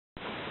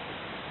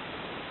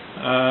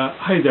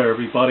Hi there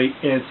everybody,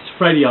 it's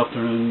Friday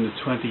afternoon the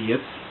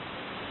 28th,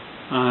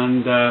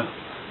 and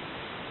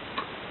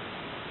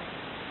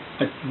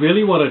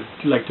what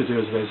I'd like to do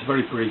is a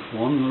very brief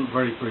one, a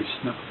very brief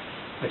snip.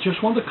 I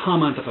just want to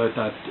comment about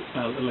that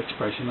little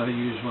expression that I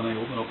use when I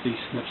open up these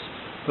snips,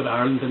 but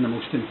Ireland being the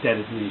most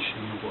indebted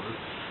nation in the world.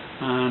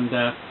 And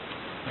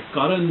I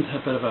got into a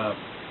bit of a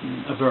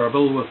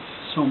verbal with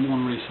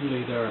someone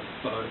recently there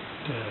about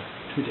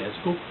 2 days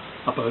ago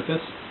about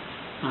this,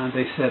 and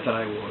they said that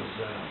I was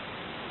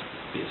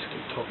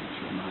basically talking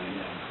through my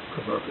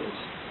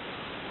proverbials.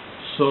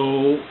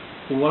 So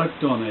what I've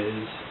done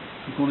is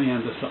I'm going to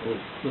end this little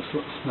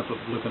snippet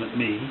looking at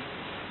me,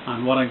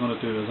 and what I'm going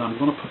to do is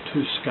I'm going to put 2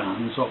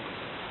 scans up,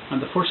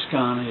 and the first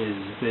scan is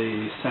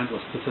the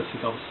Central Statistics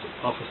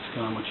Office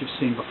scan, which you've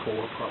seen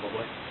before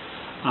probably,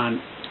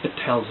 and it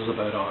tells us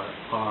about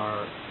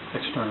our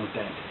external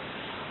debt.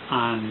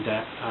 And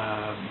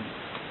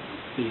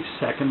the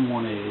second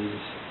one is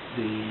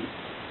the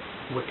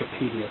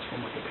Wikipedia. It's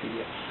from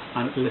Wikipedia,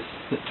 and it lists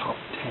the top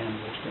 10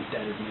 most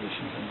indebted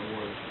nations in the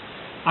world.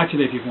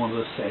 Actually, if you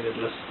wanted to say it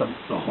lists the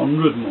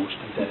 100 most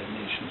indebted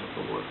nations of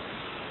the world,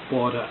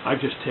 but I've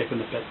just taken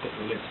the bit that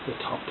relates to the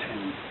top 10.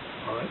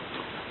 All right,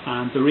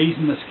 and the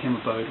reason this came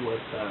about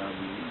with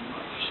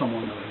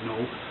someone that I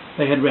know,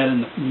 they had read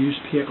in the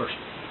newspapers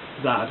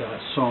that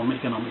some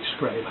economic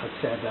scribe had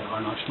said that our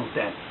national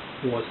debt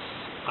was,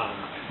 I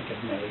think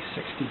in May,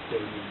 60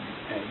 billion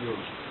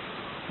euros,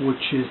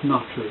 which is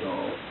not true at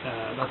all.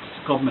 That's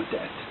government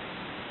debt.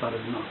 That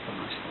is not the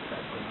national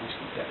debt. The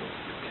national debt is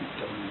the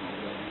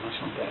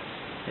national debt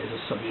is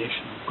a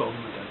summation of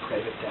government and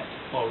private debt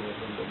all rolled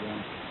into one.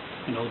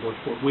 In other words,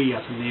 what we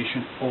as a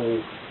nation owe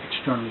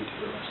externally to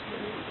the rest of the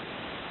world.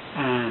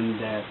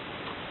 And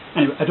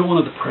anyway, I don't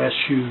want to depress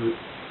you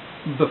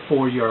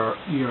before your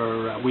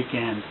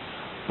weekend,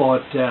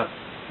 but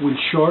we'll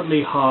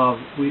shortly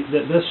have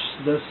this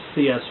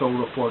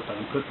CSO report that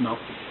I'm putting up.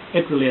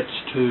 It relates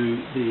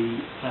to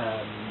the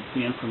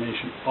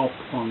information up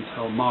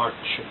until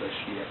March of this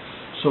year.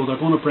 So they're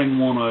going to bring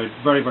one out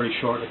very, very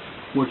shortly,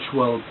 which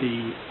will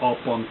be up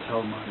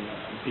until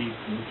be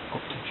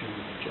up to June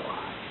or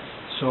July.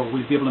 So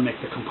we'll be able to make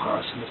the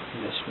comparison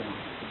between this one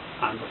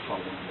and the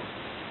following one.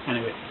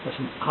 Anyway,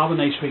 listen, have a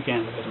nice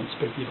weekend if I don't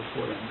speak to you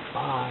before then.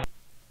 Bye.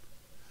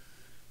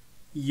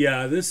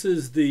 Yeah, this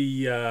is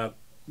the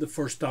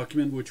first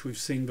document which we've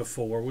seen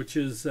before, which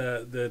is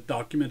the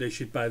document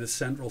issued by the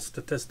Central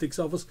Statistics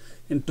Office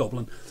in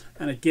Dublin,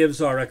 and it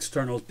gives our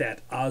external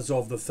debt as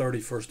of the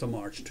 31st of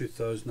March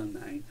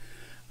 2009.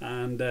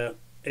 And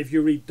if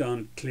you read down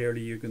it clearly,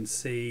 you can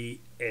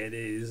see it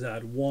is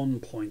at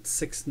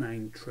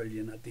 1.69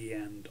 trillion at the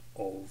end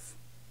of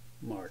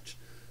March.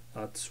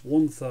 That's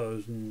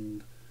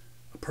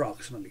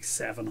approximately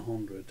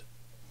 700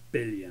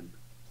 billion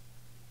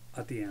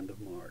at the end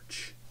of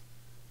March.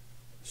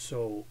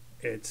 So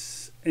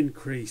it's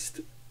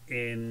increased.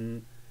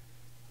 In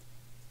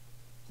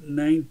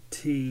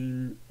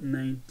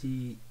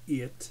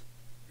 1998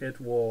 it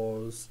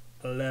was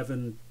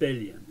 11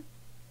 billion,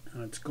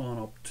 and it's gone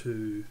up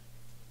to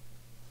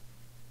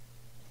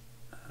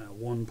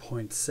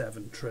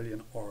 1.7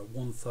 trillion or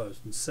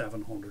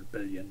 1,700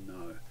 billion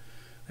now.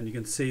 And you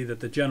can see that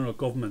the general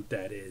government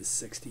debt is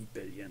 60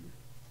 billion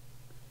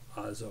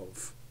as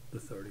of the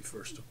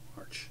 31st of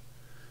March.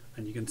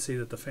 And you can see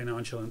that the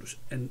financial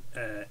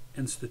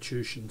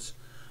institutions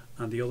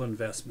and the other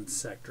investment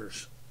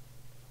sectors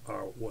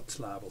are what's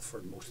liable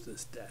for most of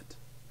this debt.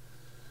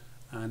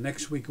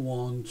 Next we go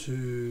on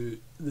to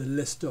the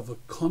list of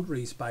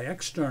countries by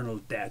external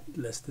debt,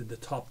 listed the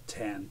top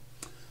 10,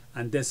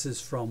 and this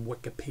is from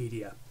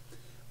Wikipedia.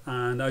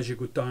 And as you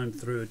go down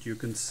through it, you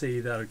can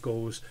see that it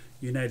goes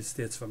United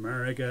States of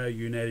America,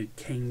 United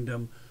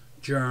Kingdom,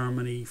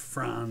 Germany,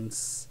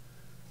 France,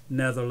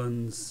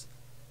 Netherlands,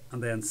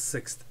 and then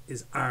 6th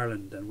is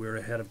Ireland, and we're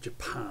ahead of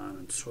Japan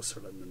and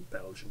Switzerland and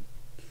Belgium.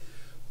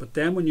 But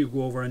then when you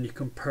go over and you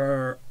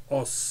compare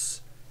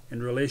us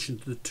in relation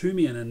to the 2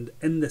 main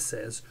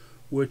indices,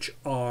 which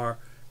are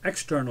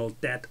external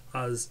debt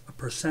as a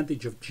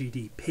percentage of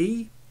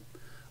GDP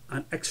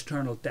and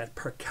external debt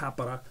per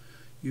capita,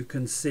 you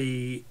can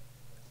see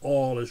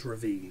all is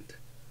revealed.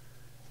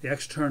 The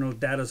external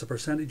debt as a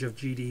percentage of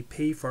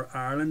GDP for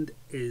Ireland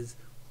is,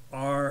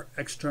 our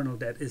external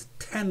debt is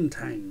 10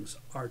 times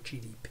our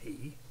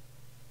GDP.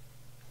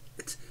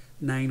 It's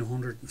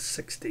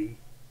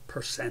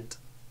 960%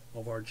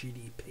 of our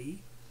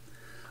GDP.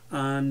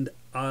 And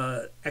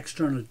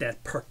external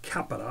debt per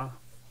capita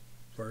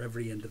for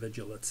every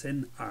individual that's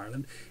in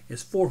Ireland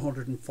is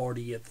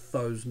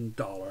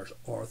 $448,000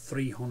 or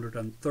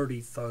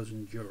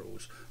 330,000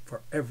 euros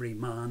for every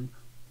man,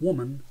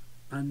 woman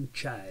and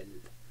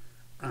child.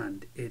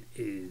 And it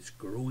is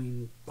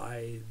growing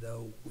by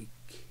the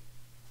week.